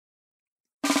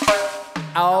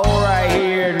Alright,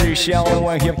 here is Shalom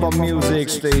HipHop Music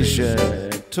Station.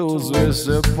 Tuzi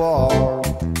support.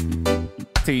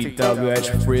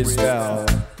 TWH Freestyle.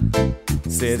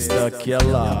 Sister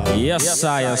Killer. Yes,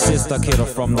 I am Sister Killer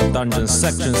from the Dungeon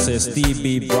section. Says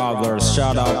DB Brothers.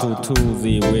 Shout out to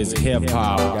Tuzi with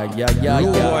HipHop.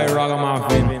 Roy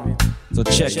Ragamuffin. So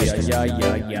check it.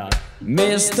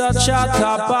 Mr.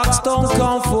 Chatterbox, don't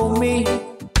come for me.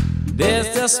 This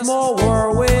the small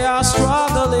world we are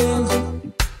struggling.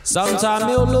 Sometimes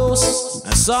you lose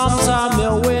and sometimes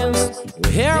you win.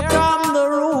 Here come the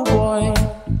rude boy.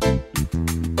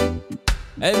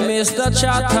 Hey, Mr.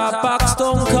 Chatterbox,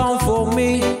 don't come for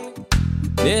me.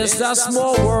 This the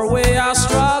small world we are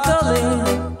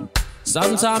struggling.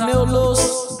 Sometimes you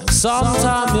lose and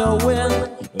sometimes you win.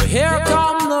 Here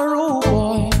come the rude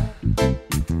boy.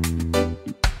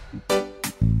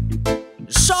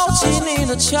 收起你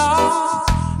的枪，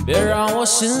别让我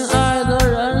心爱的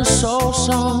人受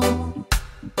伤。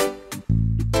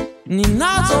你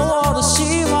拿走我的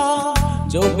希望，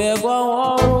就别管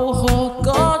我如何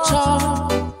歌唱。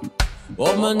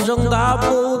我们正大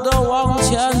步地往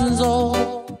前走，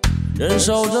忍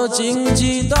受着荆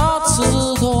棘的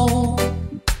刺痛，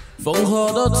缝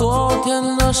合的昨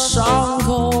天的伤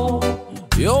口，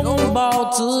拥抱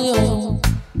自由。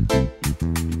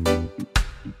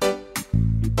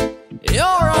有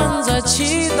人在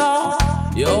祈祷，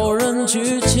有人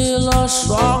举起了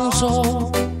双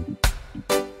手，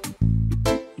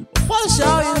欢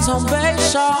笑隐藏悲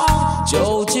伤，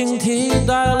酒精替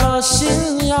代了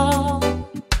信仰。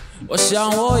我想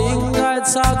我应该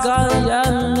擦干眼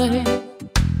泪，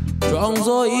装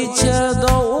作一切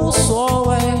都无所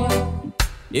谓，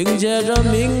迎接着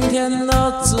明天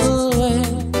的滋味，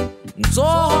做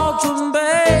好准备。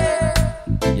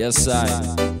 Yes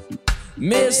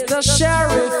I。Mr.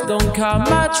 Sheriff, don't cut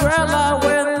my trailer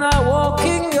when I walk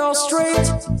in your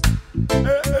street.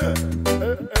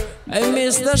 Hey,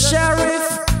 Mr.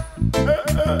 Sheriff,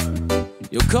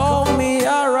 you call me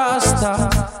a Rasta.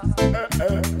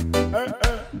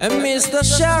 And Mr.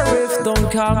 Sheriff,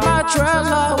 don't cut my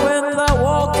trailer when I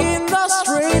walk in the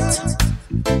street.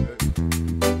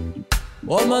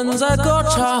 我们在歌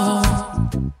唱，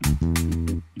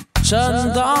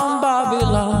震荡巴比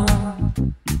伦。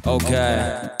 OK，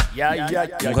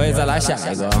 我们可以再来下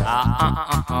一个。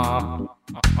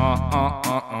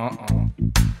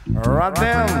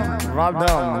Run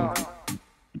them,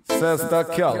 Sister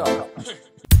Killer.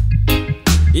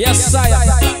 Yes I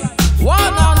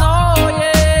wanna know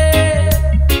yeah.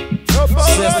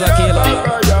 Sister Killer,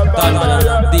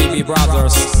 DB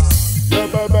Brothers.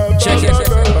 Check it.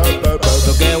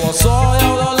 都给我所有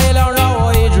的力量，让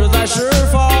我一直在释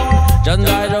放。 站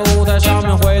在这舞台上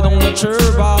面挥动着翅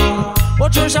膀，我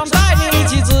只想带你一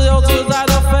起自由自在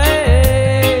的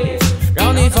飞，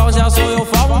让你放下所有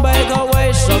防备。可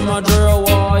为什么只有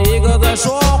我一个在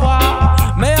说话？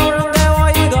没有人给我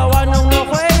一个完整的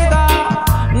回答。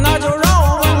那就让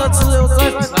我们的自由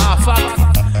在fuck，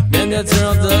 面对自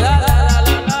由自在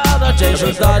的，这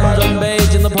是单镇北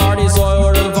京的 party， 所有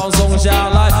人放松下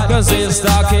来，跟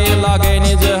Sister Killer 给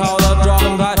你最好的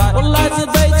状态。我来自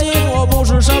北京，我不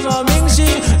是什么。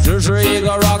 只是一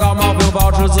个 Ragamuffin，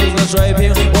 保持自己的水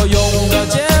平。我用着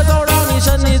节奏，让你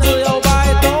身体自由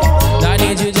摆动，带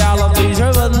你去加勒比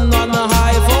水温暖的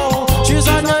海风，驱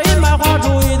散着阴霾，画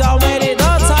出一道美丽的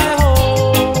彩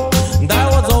虹。带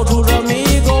我走出这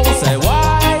迷宫 ，Say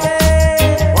why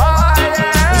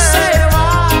yeah，Say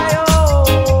why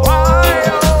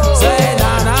oh，Say na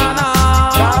na na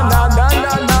na na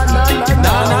na na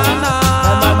na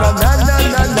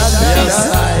na，Yes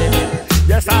I。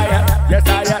 Yes I am, yes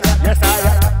I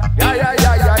am, yeah.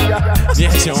 你也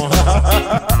行吗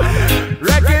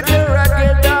 ？Reggae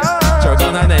down， 就是刚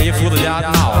才那一幅的家闹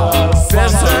了，忘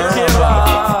词了。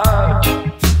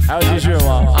还有继续吗？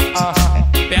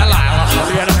别来了，我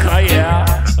觉得可以啊，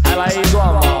还来一段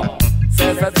吗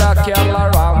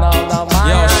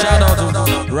 ？Yo shout out to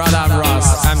Radam Ross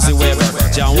MC Weber，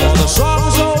 将我的双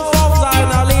手放在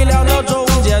那力量的中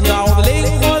间，让我的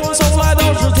灵魂从来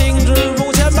都是停止不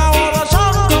前，把我的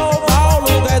伤口。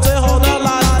 最后的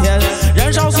蓝天，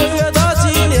燃烧岁月的纪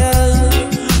念，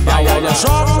把我的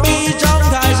双臂张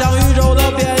开，向宇宙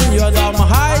的边缘。咱们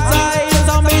还在隐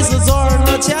藏彼此昨日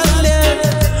的牵连，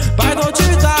摆脱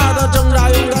巨大的挣扎，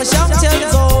勇敢向前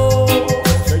走，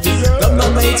根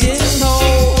本没尽头。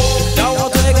让我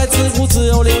推开自顾自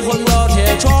由灵魂的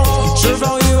铁窗，释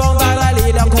放欲望，带来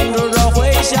力量，控制着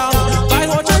回响，摆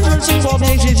脱真实情所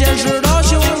平行现实的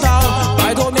胸膛，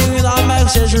摆脱命运的安排和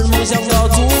现实梦想的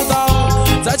阻挡。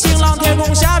 在晴朗天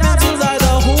空下面自在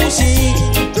的呼吸，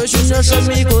追寻着神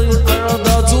秘滚热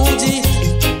的足迹。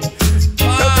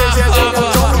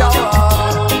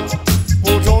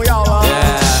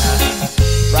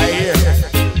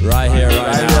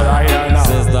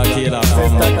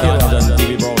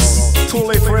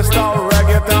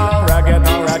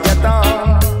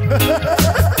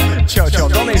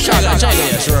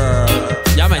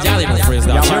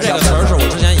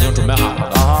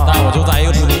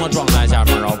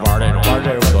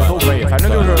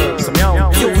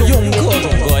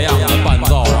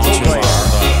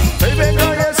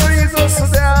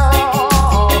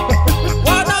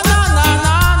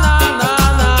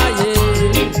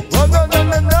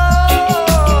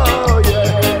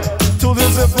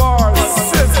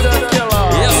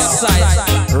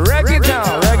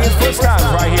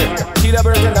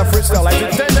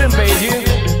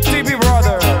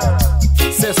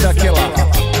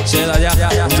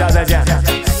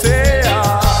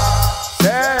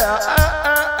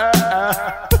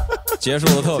结束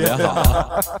的特别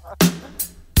好。